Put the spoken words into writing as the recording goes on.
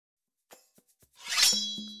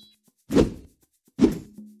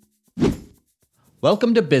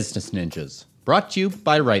Welcome to Business Ninjas, brought to you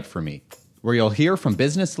by WriteForMe, where you'll hear from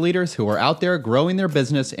business leaders who are out there growing their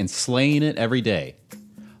business and slaying it every day.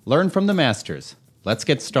 Learn from the masters. Let's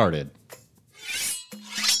get started.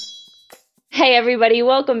 Hey everybody,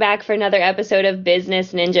 welcome back for another episode of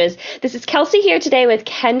Business Ninjas. This is Kelsey here today with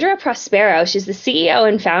Kendra Prospero. She's the CEO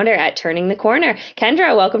and founder at Turning the Corner.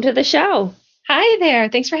 Kendra, welcome to the show. Hi there.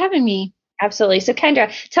 Thanks for having me. Absolutely. So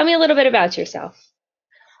Kendra, tell me a little bit about yourself.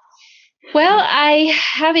 Well, I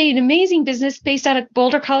have an amazing business based out of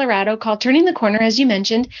Boulder, Colorado called Turning the Corner, as you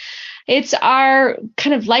mentioned. It's our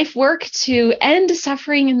kind of life work to end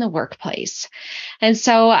suffering in the workplace. And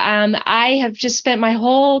so I have just spent my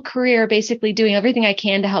whole career basically doing everything I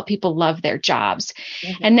can to help people love their jobs.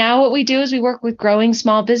 Mm-hmm. And now what we do is we work with growing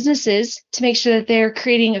small businesses to make sure that they're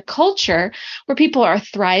creating a culture where people are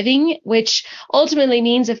thriving, which ultimately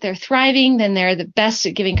means if they're thriving, then they're the best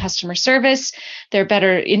at giving customer service. They're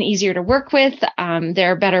better and easier to work with.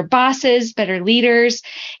 They're better bosses, better leaders.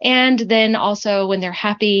 And then also when they're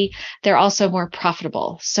happy, they're also more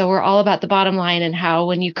profitable. So we're all about the bottom line and how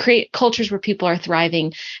when you create cultures where people are thriving,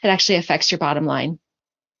 it actually affects your bottom line.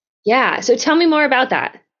 Yeah. So tell me more about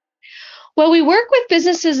that. Well, we work with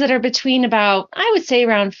businesses that are between about, I would say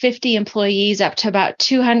around 50 employees up to about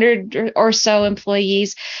 200 or so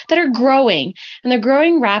employees that are growing, and they're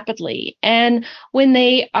growing rapidly. And when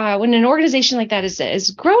an organization like that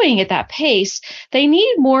is growing at that pace, they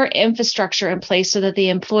need more infrastructure in place so that the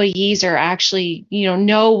employees are actually,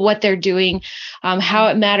 know what they're doing, how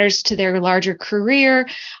it matters to their larger career,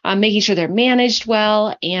 making sure they're managed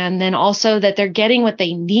well, and then also that they're getting what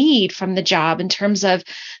they need from the job in terms of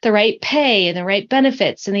the right pay and the right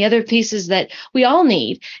benefits and the other pieces that we all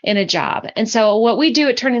need in a job. And so what we do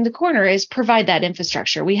at Turning the Corner is provide that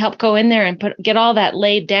infrastructure. We help go in there and get all that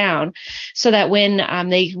laid down so that when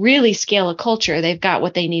they really scale a culture, they've got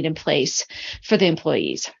what they need in place for the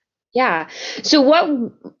employees. Yeah. So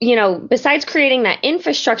what, besides creating that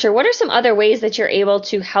infrastructure, what are some other ways that you're able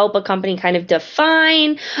to help a company kind of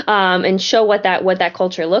define and show what that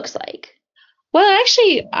culture looks like? Well,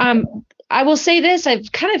 actually, I will say this, I've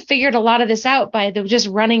kind of figured a lot of this out by just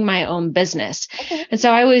running my own business. Okay. And so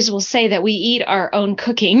I always will say that we eat our own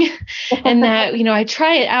cooking and that, I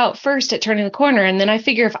try it out first at Turning the Corner. And then I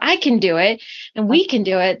figure if I can do it and we can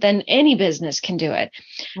do it, then any business can do it.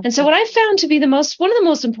 Okay. And so what I found to be one of the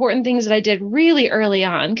most important things that I did really early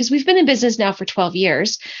on, because we've been in business now for 12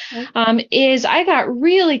 years, is I got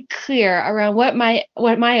really clear around what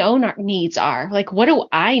my own needs are. Like, what do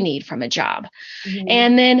I need from a job? Mm-hmm.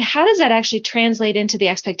 And then how does that actually translate into the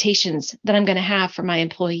expectations that I'm going to have for my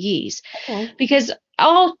employees? Okay. Because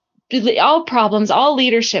all problems, all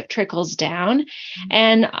leadership trickles down.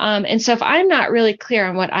 Mm-hmm. And so if I'm not really clear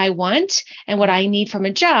on what I want and what I need from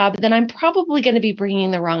a job, then I'm probably going to be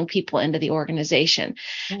bringing the wrong people into the organization.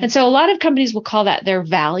 Mm-hmm. And so a lot of companies will call that their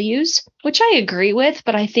values, which I agree with,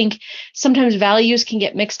 but I think sometimes values can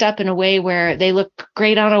get mixed up in a way where they look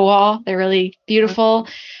great on a wall. They're really beautiful,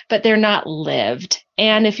 but they're not lived.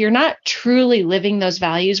 And if you're not truly living those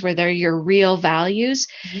values where they're your real values,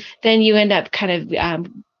 mm-hmm. then you end up kind of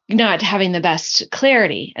not having the best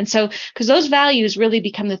clarity. And so, because those values really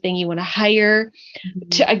become the thing you want to hire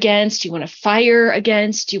against, you want to fire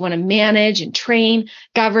against, you want to manage and train,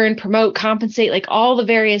 govern, promote, compensate, like all the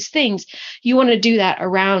various things, you want to do that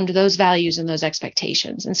around those values and those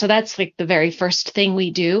expectations. And so that's like the very first thing we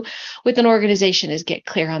do with an organization is get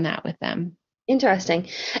clear on that with them. Interesting.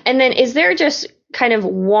 And then is there just kind of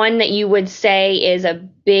one that you would say is a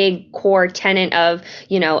big core tenet of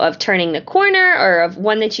Turning the Corner, or of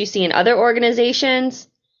one that you see in other organizations?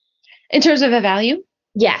 In terms of a value?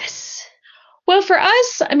 Yes. Well, for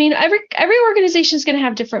us, I mean, every organization is going to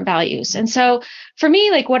have different values. And so for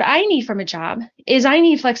me, like what I need from a job is I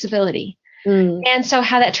need flexibility. Mm. And so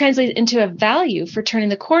how that translates into a value for Turning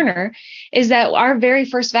the Corner is that our very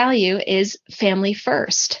first value is family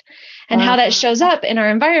first. And how that shows up in our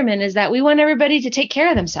environment is that we want everybody to take care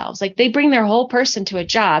of themselves. Like they bring their whole person to a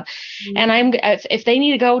job. Mm-hmm. And if they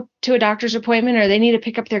need to go to a doctor's appointment, or they need to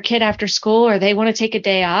pick up their kid after school, or they want to take a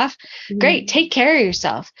day off, mm-hmm. great, take care of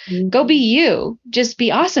yourself. Mm-hmm. Go be you. Just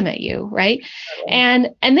be awesome at you, right?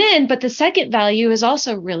 Mm-hmm. But the second value is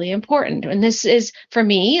also really important. And this is for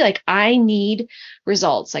me, like I need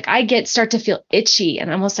results. Like I start to feel itchy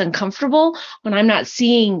and almost uncomfortable when I'm not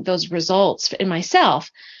seeing those results in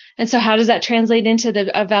myself. And so how does that translate into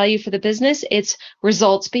a value for the business? It's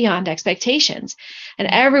results beyond expectations. And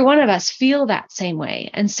every one of us feel that same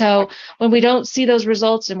way. And so when we don't see those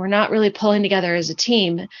results and we're not really pulling together as a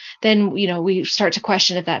team, then, we start to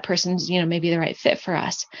question if that person's, maybe the right fit for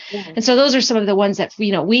us. Yeah. And so those are some of the ones that,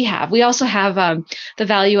 we have. We also have the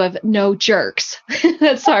value of no jerks.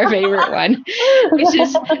 That's our favorite one, which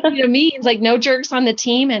is, means like no jerks on the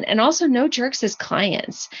team and also no jerks as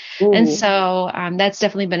clients. Ooh. And so that's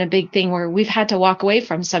definitely been a big thing where we've had to walk away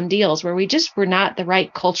from some deals where we just were not the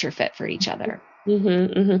right culture fit for each other.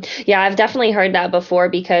 Mm-hmm, mm-hmm. Yeah, I've definitely heard that before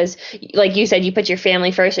because, like you said, you put your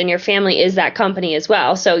family first, and your family is that company as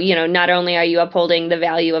well. So, not only are you upholding the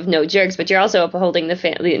value of no jerks, but you're also upholding the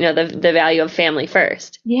the value of family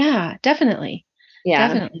first. Yeah, definitely. Yeah,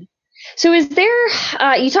 definitely. So is there,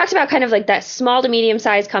 you talked about kind of like that small to medium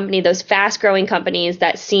sized company, those fast growing companies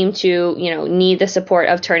that seem to, need the support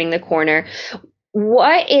of turning the corner.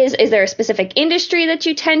 What is there a specific industry that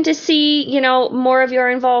you tend to see, more of your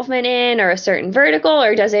involvement in, or a certain vertical,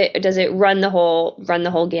 or does it run the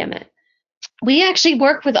whole gamut? We actually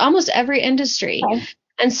work with almost every industry. Okay.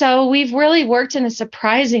 And so we've really worked in a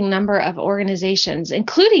surprising number of organizations,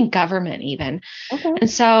 including government even. Okay.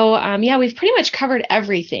 And so, we've pretty much covered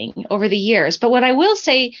everything over the years. But what I will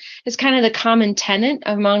say is kind of the common tenet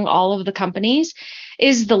among all of the companies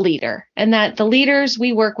is the leader, and that the leaders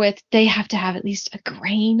we work with, they have to have at least a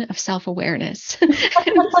grain of self-awareness.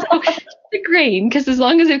 The grain, because as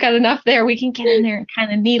long as we've got enough there, we can get in there and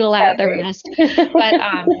kind of needle out the rest. But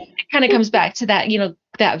it kind of comes back to that,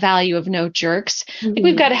 that value of no jerks. Mm-hmm. Like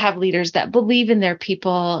we've got to have leaders that believe in their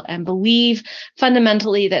people and believe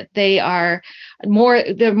fundamentally that they're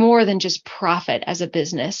more than just profit as a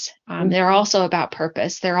business. They're also about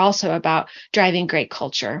purpose. They're also about driving great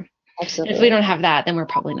culture. Absolutely. And if we don't have that, then we're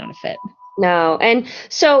probably not a fit. No. And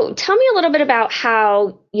so tell me a little bit about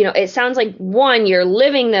how, it sounds like one, you're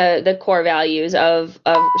living the core values of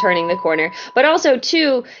turning the corner, but also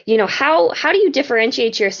two, how do you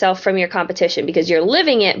differentiate yourself from your competition? Because you're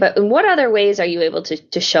living it, but in what other ways are you able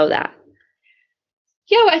to show that?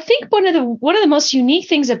 Yeah, I think one of the most unique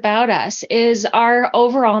things about us is our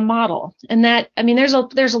overall model, and that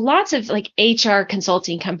there's lots of like HR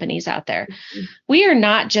consulting companies out there. Mm-hmm. We are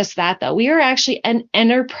not just that though. We are actually an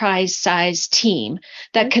enterprise-sized team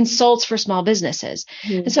that consults for small businesses,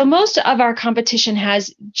 and so most of our competition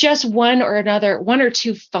has just one or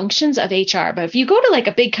two functions of HR. But if you go to like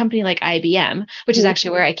a big company like IBM, which is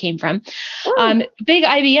actually where I came from, big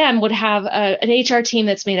IBM would have an HR team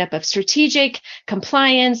that's made up of strategic, compliance,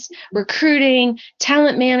 recruiting,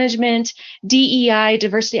 talent management, DEI,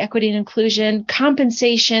 diversity, equity, and inclusion,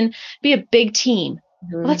 compensation, be a big team.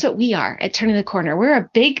 Well, that's what we are at Turning the Corner. We're a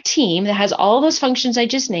big team that has all those functions I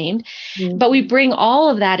just named, but we bring all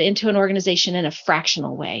of that into an organization in a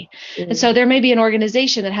fractional way. And so there may be an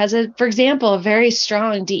organization that has, for example, a very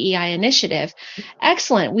strong DEI initiative.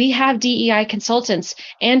 Excellent. We have DEI consultants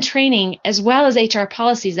and training as well as HR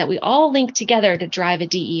policies that we all link together to drive a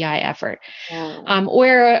DEI effort.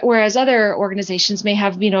 Whereas other organizations may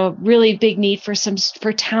have, really big need for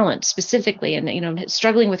talent specifically and,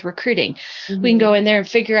 struggling with recruiting. Mm-hmm. We can go in there and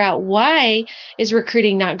figure out why is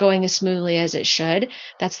recruiting not going as smoothly as it should.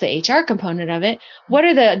 That's the HR component of it. What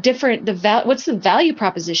are what's the value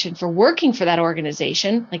proposition for working for that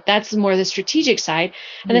organization? Like that's more the strategic side.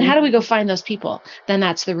 And then how do we go find those people? Then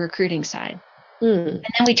that's the recruiting side. And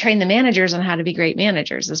then we train the managers on how to be great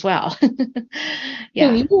managers as well.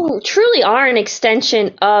 Yeah. You truly are an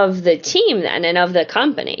extension of the team then and of the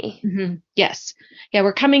company. Mm-hmm. Yes. Yeah,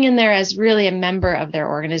 we're coming in there as really a member of their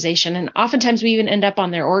organization. And oftentimes we even end up on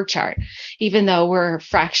their org chart, even though we're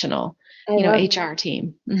fractional, HR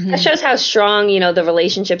team. Mm-hmm. That shows how strong, the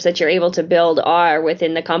relationships that you're able to build are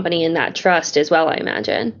within the company and that trust as well, I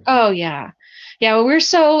imagine. Oh, yeah. Yeah,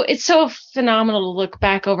 well, it's so phenomenal to look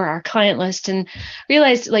back over our client list and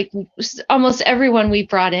realize like almost everyone we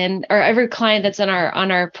brought in or every client that's on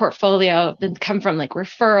our portfolio that come from like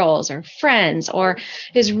referrals or friends or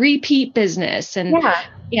is repeat business. And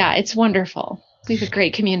yeah, it's wonderful. We have a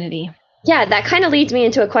great community. Yeah, that kind of leads me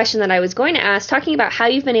into a question that I was going to ask, talking about how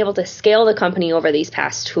you've been able to scale the company over these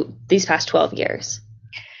past 12 years.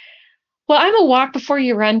 Well, I'm a walk before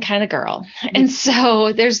you run kind of girl. And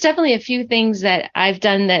so there's definitely a few things that I've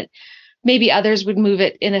done that maybe others would move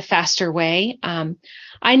it in a faster way.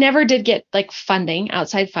 I never did get like funding,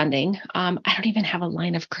 outside funding. I don't even have a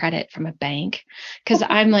line of credit from a bank because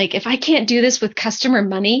I'm like, if I can't do this with customer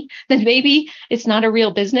money, then maybe it's not a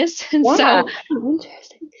real business. And Yeah. so,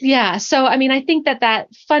 Interesting. yeah. So, I mean, I think that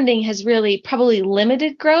funding has really probably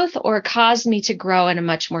limited growth or caused me to grow in a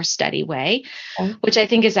much more steady way, Okay. which I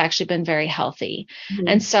think has actually been very healthy. Mhm.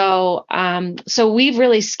 And so, so we've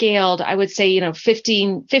really scaled, I would say,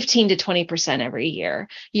 15 to 20% every year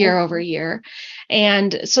over year.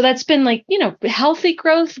 And so that's been like, healthy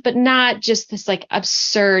growth, but not just this like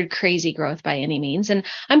absurd, crazy growth by any means. And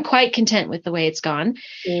I'm quite content with the way it's gone.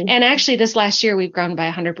 Mhm. And actually this last year we've grown by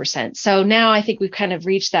 100%. So now I think we've kind of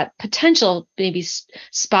reached that potential maybe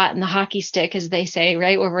spot in the hockey stick, as they say,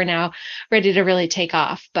 right? Where we're now ready to really take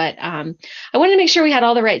off. But I wanted to make sure we had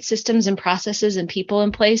all the right systems and processes and people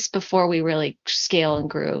in place before we really scale and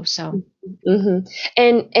grew. So. Mm-hmm.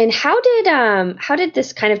 And how did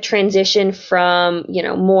this kind of transition from,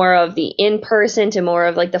 more of the in-person to more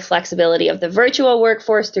of like the flexibility of the virtual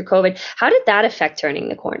workforce through COVID? How did that affect turning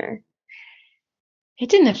the corner? It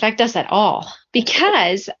didn't affect us at all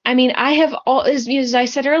because, I mean, I have as I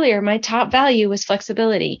said earlier, my top value was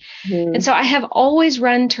flexibility. Mm-hmm. And so I have always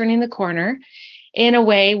run Turning the Corner in a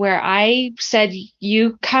way where I said,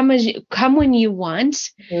 you come when you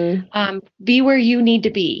want, be where you need to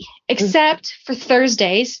be, except for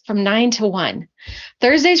Thursdays from 9 to 1.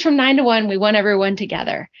 Thursdays from 9 to 1, we want everyone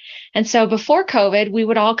together. And so before COVID, we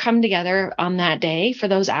would all come together on that day for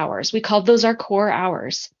those hours. We called those our core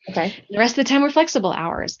hours. Okay. The rest of the time were flexible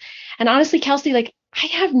hours. And honestly, Kelsey, like I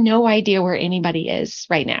have no idea where anybody is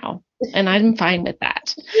right now. And I'm fine with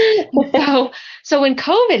that. So when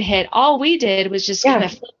COVID hit, all we did was just kind of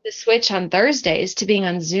flip the switch on Thursdays to being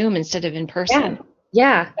on Zoom instead of in person.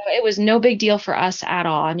 Yeah. So it was no big deal for us at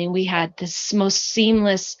all. I mean, we had this most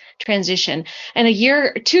seamless transition. And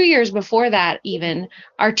 2 years before that, even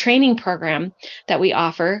our training program that we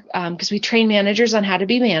offer, because we train managers on how to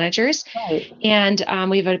be managers. Right. And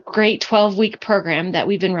we have a great 12-week program that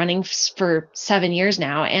we've been running for 7 years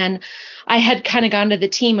now. And I had kind of gone to the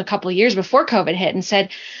team a couple of years before COVID hit and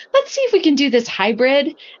said, let's see if we can do this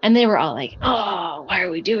hybrid. And they were all like, oh, why are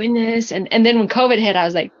we doing this? And then when COVID hit, I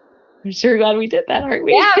was like, I'm sure glad we did that, aren't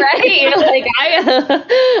we? Yeah, right. You're like,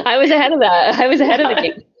 I was ahead of that. I was ahead of the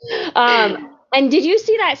game. And did you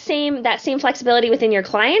see that same flexibility within your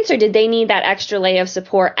clients, or did they need that extra layer of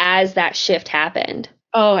support as that shift happened?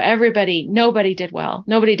 Oh, nobody did well.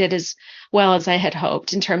 Nobody did as well as I had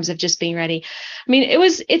hoped in terms of just being ready. I mean,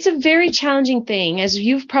 it's a very challenging thing, as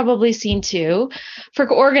you've probably seen too,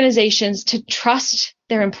 for organizations to trust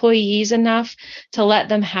their employees enough to let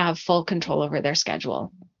them have full control over their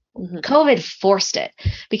schedule. Mm-hmm. COVID forced it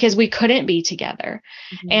because we couldn't be together.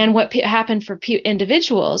 Mm-hmm. And what happened for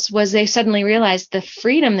individuals was they suddenly realized the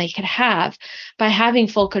freedom they could have by having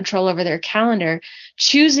full control over their calendar,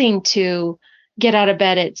 choosing to get out of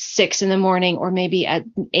bed at 6 a.m. or maybe at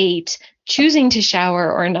 8, choosing to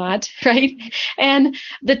shower or not, right? And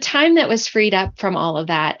the time that was freed up from all of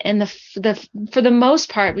that, and for the most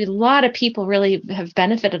part, a lot of people really have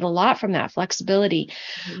benefited a lot from that flexibility.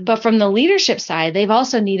 Mm-hmm. But from the leadership side, they've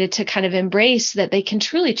also needed to kind of embrace that they can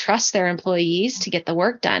truly trust their employees to get the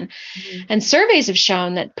work done. Mm-hmm. And surveys have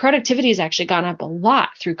shown that productivity has actually gone up a lot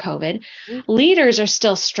through COVID. Mm-hmm. Leaders are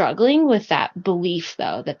still struggling with that belief,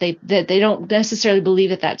 though, that they don't necessarily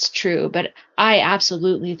believe that that's true, but I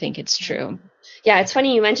absolutely think it's true. Yeah, it's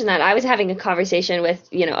funny you mentioned that. I was having a conversation with,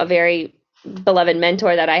 a very beloved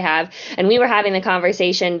mentor that I have, and we were having the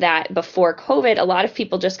conversation that before COVID, a lot of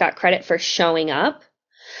people just got credit for showing up.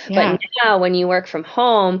 Yeah. But now when you work from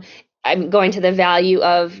home, I'm going to the value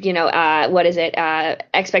of,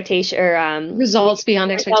 expectation or results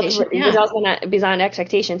beyond expectation. Results beyond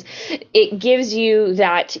expectations. It gives you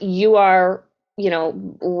that you are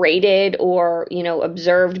rated or,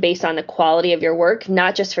 observed based on the quality of your work,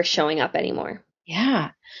 not just for showing up anymore.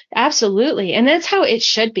 Yeah, absolutely. And that's how it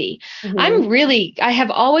should be. Mm-hmm. I have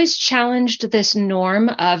always challenged this norm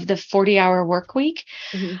of the 40-hour work week.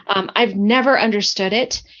 Mm-hmm. I've never understood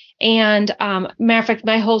it. And matter of fact,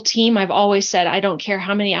 my whole team, I've always said, I don't care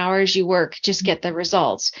how many hours you work, just get the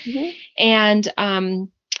results. Mm-hmm.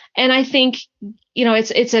 And I think,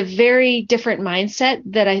 it's a very different mindset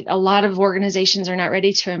that a lot of organizations are not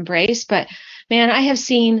ready to embrace. But man, I have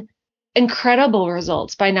seen incredible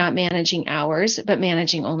results by not managing hours, but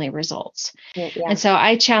managing only results. Yeah. And so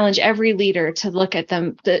I challenge every leader to look at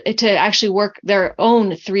them, to actually work their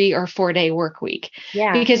own 3 or 4 day work week.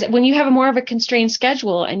 Yeah. Because when you have a more of a constrained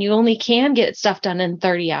schedule and you only can get stuff done in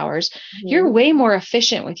 30 hours, you're way more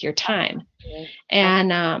efficient with your time.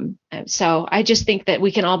 And so I just think that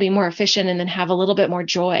we can all be more efficient and then have a little bit more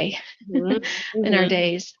joy in our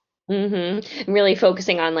days. Really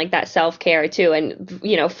focusing on like that self-care too, and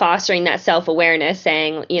fostering that self-awareness,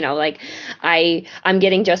 saying, like I'm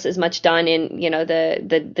getting just as much done in,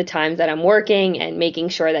 the times that I'm working, and making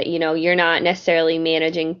sure that, you're not necessarily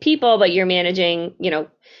managing people, but you're managing,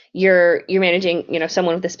 you're managing,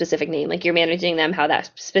 someone with a specific name, like you're managing them, how that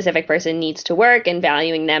specific person needs to work, and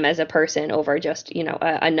valuing them as a person over just,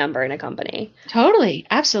 a number in a company. Totally.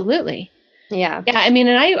 Absolutely. Yeah. Yeah. I mean,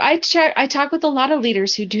 and I talk with a lot of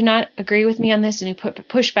leaders who do not agree with me on this and who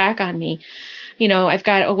push back on me. I've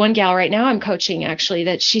got one gal right now I'm coaching, actually,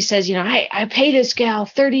 that she says, I pay this gal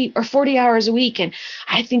 30 or 40 hours a week, and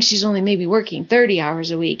I think she's only maybe working 30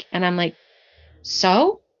 hours a week. And I'm like,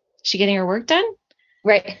 so is she getting her work done?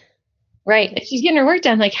 Right. If she's getting her work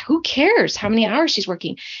done, like, who cares how many hours she's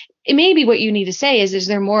working? It may be what you need to say is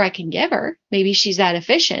there more I can give her? Maybe she's that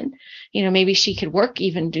efficient. Maybe she could work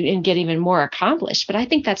and get even more accomplished. But I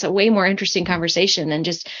think that's a way more interesting conversation than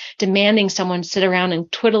just demanding someone sit around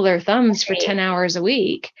and twiddle their thumbs for 10 hours a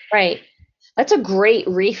week. Right. That's a great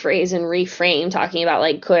rephrase and reframe, talking about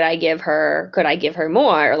like, could I give her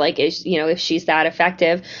more? Like, if she's that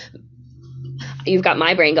effective. You've got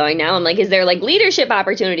my brain going now. I'm like, is there like leadership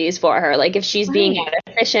opportunities for her? Like, if she's being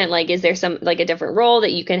efficient, like, is there some like a different role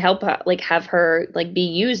that you can help like have her like be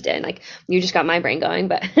used in? Like, you just got my brain going,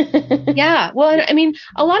 but yeah. Well, I mean,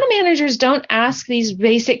 a lot of managers don't ask these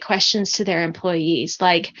basic questions to their employees.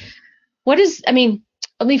 Like, let me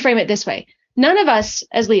frame it this way. None of us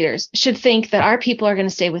as leaders should think that our people are going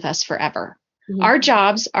to stay with us forever. Mm-hmm. Our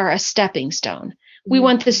jobs are a stepping stone. We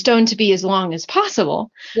want the stone to be as long as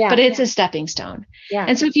possible, but it's a stepping stone. Yeah.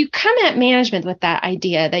 And so if you come at management with that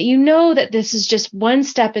idea that that this is just one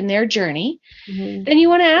step in their journey, then you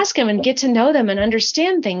want to ask them and get to know them and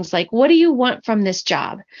understand things like, what do you want from this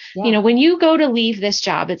job? Yeah. When you go to leave this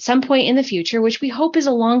job at some point in the future, which we hope is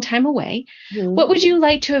a long time away, what would you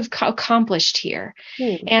like to have accomplished here?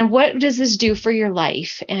 And what does this do for your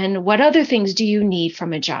life? And what other things do you need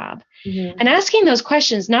from a job? And asking those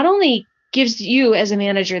questions not only gives you as a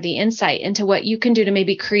manager the insight into what you can do to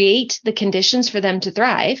maybe create the conditions for them to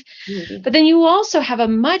thrive. But then you also have a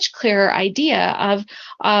much clearer idea of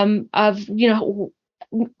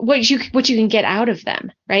what you can get out of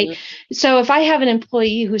them, right? So if I have an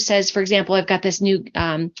employee who says, for example, I've got this new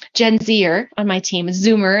Gen Zer on my team, a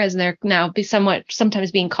Zoomer, as they're now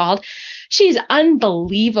sometimes being called. She's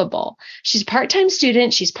unbelievable. She's a part-time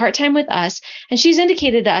student. She's part-time with us. And she's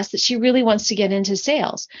indicated to us that she really wants to get into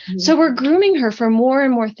sales. So we're grooming her for more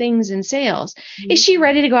and more things in sales. Is she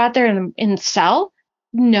ready to go out there and sell?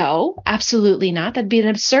 No, absolutely not. That'd be an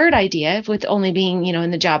absurd idea with only being,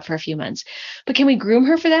 in the job for a few months. But can we groom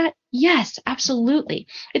her for that? Yes, absolutely.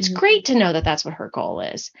 It's great to know that that's what her goal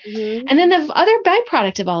is. And then the other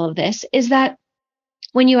byproduct of all of this is that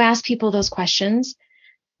when you ask people those questions,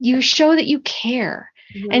 you show that you care.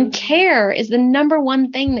 And care is the number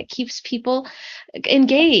one thing that keeps people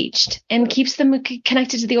engaged and keeps them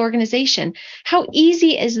connected to the organization. How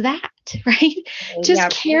easy is that, right?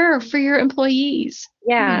 Just care for your employees.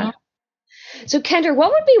 Yeah. So Kendra,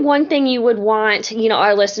 what would be one thing you would want,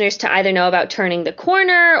 our listeners to either know about turning the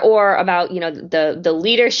corner, or about, the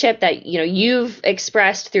leadership that, you've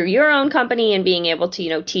expressed through your own company and being able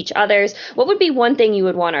to, teach others? What would be one thing you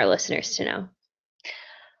would want our listeners to know?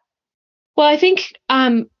 Well, I think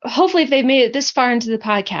hopefully if they've made it this far into the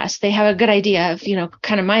podcast, they have a good idea of,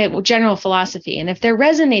 kind of my general philosophy. And if they're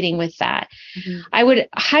resonating with that, I would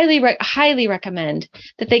highly recommend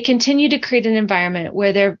that they continue to create an environment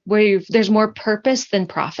where there's more purpose than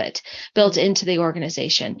profit built into the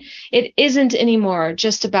organization. It isn't anymore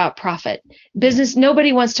just about profit. Business,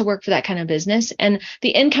 nobody wants to work for that kind of business. And the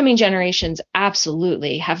incoming generations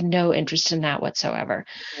absolutely have no interest in that whatsoever.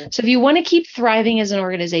 So if you want to keep thriving as an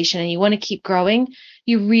organization and you want to keep growing,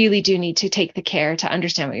 you really do need to take the care to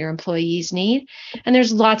understand what your employees need. And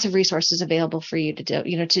there's lots of resources available for you to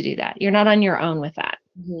do that. You're not on your own with that.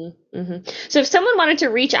 So if someone wanted to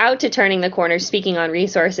reach out to Turning the Corner, speaking on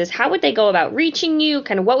resources, how would they go about reaching you?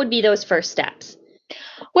 Kind of what would be those first steps?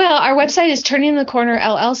 Well, our website is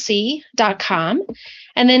turningthecornerllc.com.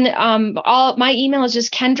 And then my email is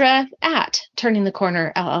just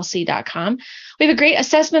kendra@turningthecornerllc.com. We have a great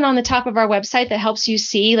assessment on the top of our website that helps you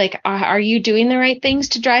see, like, are you doing the right things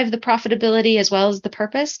to drive the profitability as well as the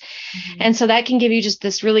purpose? And so that can give you just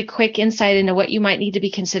this really quick insight into what you might need to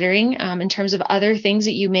be considering in terms of other things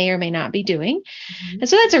that you may or may not be doing. And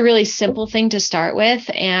so that's a really simple thing to start with.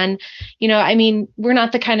 And, we're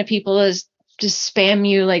not the kind of people as just spam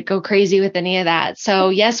you, like go crazy with any of that. So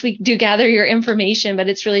yes, we do gather your information, but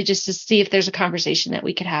it's really just to see if there's a conversation that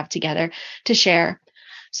we could have together to share.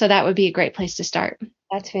 So that would be a great place to start.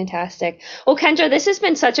 That's fantastic. Well, Kendra, this has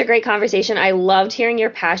been such a great conversation. I loved hearing your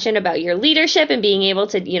passion about your leadership and being able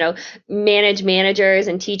to, manage managers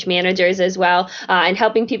and teach managers as well, and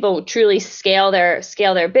helping people truly scale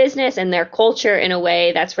their business and their culture in a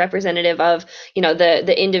way that's representative of,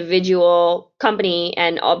 the individual company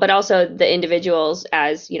but also the individuals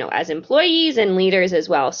as employees and leaders as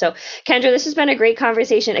well. So, Kendra, this has been a great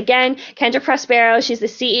conversation. Again, Kendra Prospero, she's the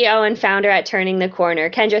CEO and founder at Turning the Corner.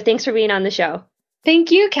 Kendra, thanks for being on the show.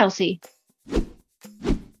 Thank you, Kelsey.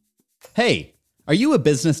 Hey, are you a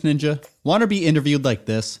business ninja? Want to be interviewed like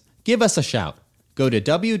this? Give us a shout. Go to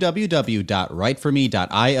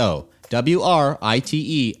www.writeforme.io,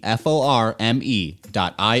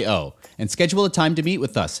 WriteForme.io, and schedule a time to meet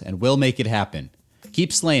with us, and we'll make it happen.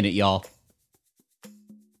 Keep slaying it, y'all.